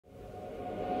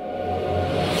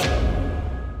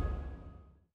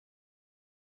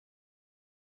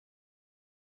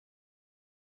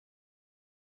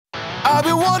I've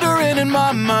been wondering in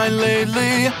my mind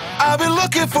lately. I've been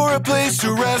looking for a place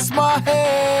to rest my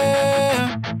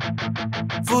head,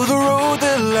 for the road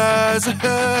that lies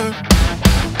ahead.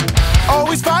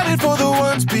 Always fighting for the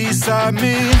ones beside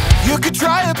me. You could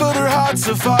try it, but her heart's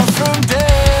so far from dead.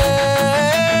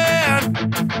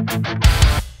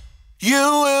 You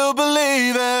will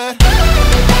believe it.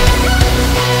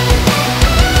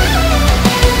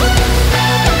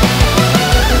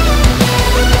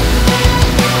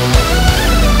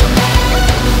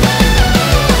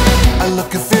 I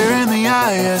look at fear in the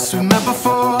eye, yes, we met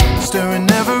before. Staring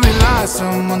every lie,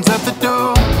 someone's at the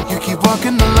door. You keep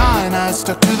walking the line, I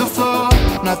stuck to the floor.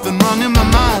 Nothing wrong in my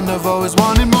mind, I've always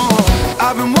wanted more.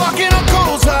 I've been walking on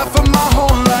coals high for my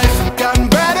whole life. Gotten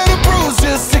better to bruise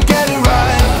just to get it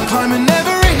right. Climbing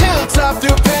every hilltop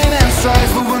through pain and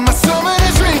strife. But when my summit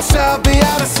is reached, I'll be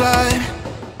out of sight.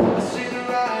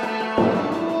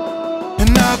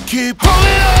 And I'll keep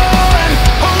holding on,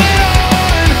 holding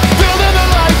on, building the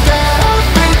life that I've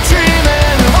been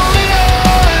dreaming. Holding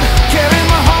on, carrying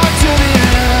my heart to the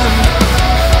end.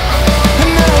 And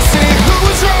then I'll see who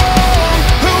was wrong,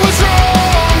 who was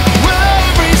wrong. Will I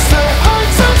reach the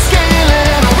heights I'm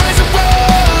scaling? I'll rise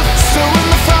above, so in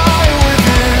the fire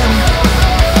within.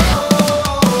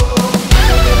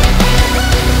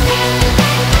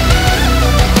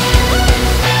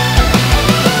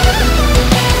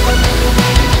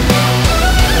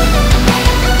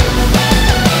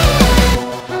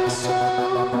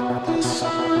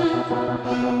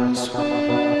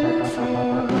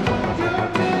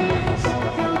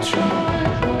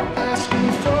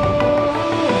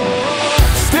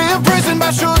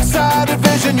 Short-sighted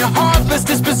vision, your heartless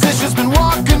disposition's been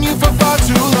walking you for far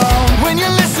too long. When you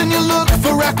listen, you look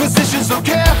for acquisitions, don't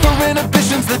care for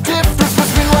inhibitions, the difference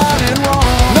between right and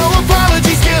wrong. No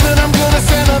apologies given, I'm gonna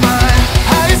send a mine.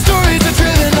 Highest stories are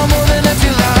driven, no more than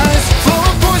empty lies. Flow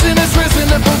of poison has risen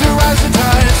above your rising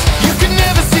tides. You can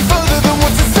never see further than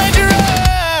what's inside your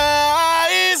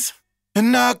eyes.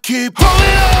 And I'll keep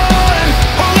holding on.